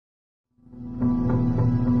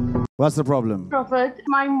What's the problem? Prophet,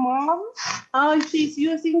 my mom, she's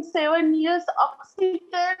using 7 years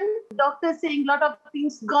oxygen. Doctor saying a lot of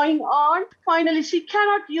things going on. Finally, she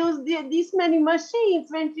cannot use these many machines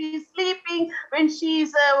when she's sleeping, when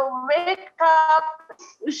she's wake up.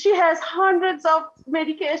 She has hundreds of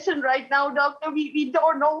medication right now, doctor. We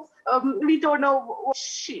don't know. We don't know what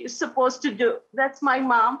she's supposed to do. That's my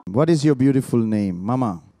mom. What is your beautiful name,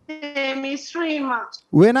 Mama? Name is Srima.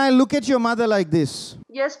 When I look at your mother like this,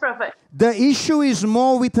 Yes, Prophet. the issue is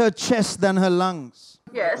more with her chest than her lungs.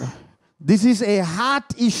 Yes. This is a heart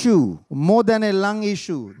issue more than a lung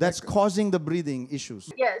issue that's causing the breathing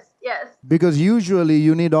issues. Yes, yes. Because usually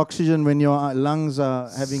you need oxygen when your lungs are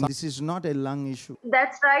having... This is not a lung issue.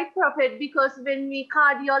 That's right, Prophet, because when we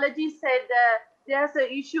cardiology said there's an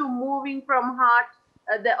issue moving from heart,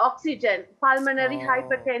 the oxygen, pulmonary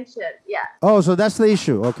hypertension. Yeah. Oh, so that's the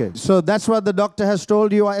issue. Okay. So that's what the doctor has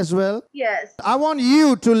told you as well? Yes. I want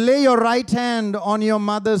you to lay your right hand on your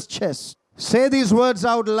mother's chest. Say these words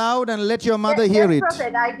out loud and let your mother hear it.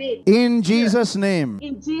 Prophet, I did. In Jesus' name.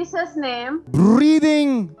 In Jesus' name.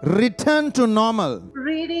 Breathing, return to normal.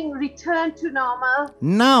 Breathing, return to normal.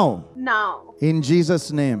 Now. Now. In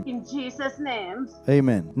Jesus' name. In Jesus' name.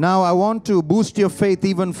 Amen. Now I want to boost your faith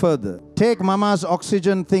even further. Take Mama's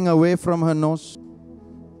oxygen thing away from her nose.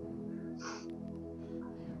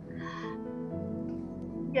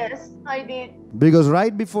 Yes, I did. Because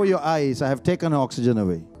right before your eyes, I have taken her oxygen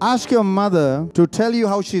away. Ask your mother to tell you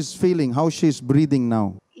how she's feeling, how she's breathing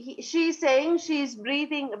now. She's saying she's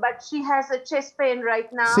breathing, but she has a chest pain right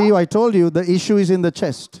now. See, I told you the issue is in the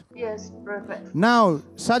chest. Yes, Prophet. Now,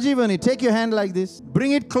 Sanjeevanie, take your hand like this.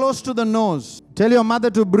 Bring it close to the nose. Tell your mother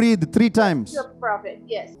to breathe 3 times. Yes, Prophet,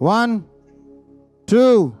 yes. 1,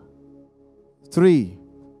 2, 3.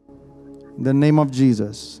 In the name of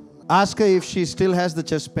Jesus. Ask her if she still has the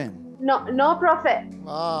chest pain. No, Prophet.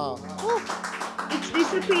 Wow. It's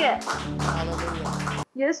disappeared. Hallelujah.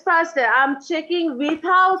 Yes, Pastor. I'm checking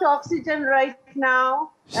without oxygen right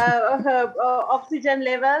now, her oxygen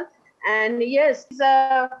level. And yes, it's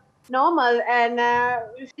normal. And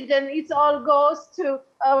oxygen, it all goes to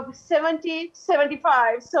 70,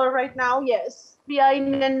 75. So right now, yes, we are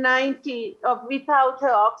in a 90 without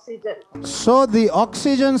her oxygen. So the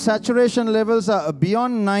oxygen saturation levels are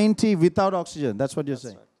beyond 90 without oxygen. That's what you're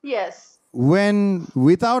saying? Yes. When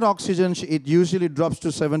without oxygen, it usually drops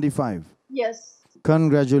to 75. Yes.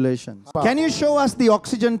 Congratulations. Wow. Can you show us the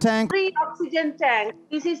oxygen tank? 3 oxygen tank.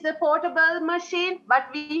 This is the portable machine, but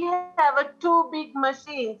we have 2 big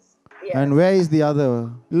machines. Yes. And where is the other?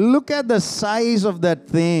 Look at the size of that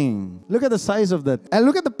thing. Look at the size of that. And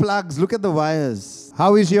look at the plugs. Look at the wires.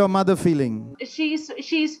 How is your mother feeling?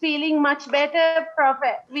 She's feeling much better,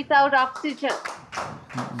 Prophet, without oxygen.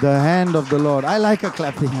 The hand of the Lord. I like her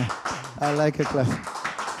clapping. I like her clapping.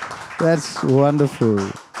 That's wonderful.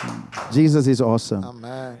 Jesus is awesome.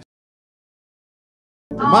 Amen.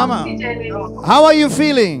 Mama, how are you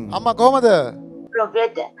feeling? Amma kohomada?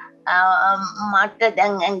 Prophet, මට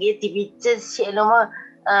දැන් ඇඟේ තිබිච්ච සියලුම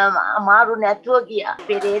අමාරු නැතුව ගියා.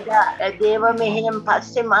 පෙරේදා දේව මෙහෙයන්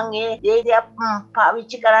පස්සේ මං ඒ දේදයක්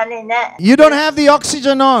පාවිච්චි කරන්නේ නැහැ. You don't have the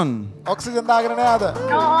oxygen on. Oxygen දාගෙන නෑද?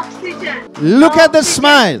 No oxygen. Look at the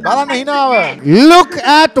smile. බලන්න හිනාව. Look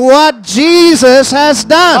at what Jesus has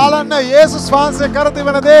done. බලන්න යේසුස් වහන්සේ කර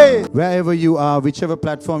තිබෙන දේ. Wherever you are, whichever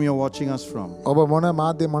platform you're watching us from. ඔබ මොන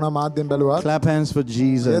මාධ්‍යෙන් බැලුවත් Clap hands for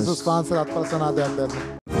Jesus. යේසුස් වහන්සේ අත්පසනාදයක් දෙන්න.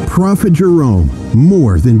 Prophet Jerome,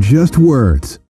 more than just words.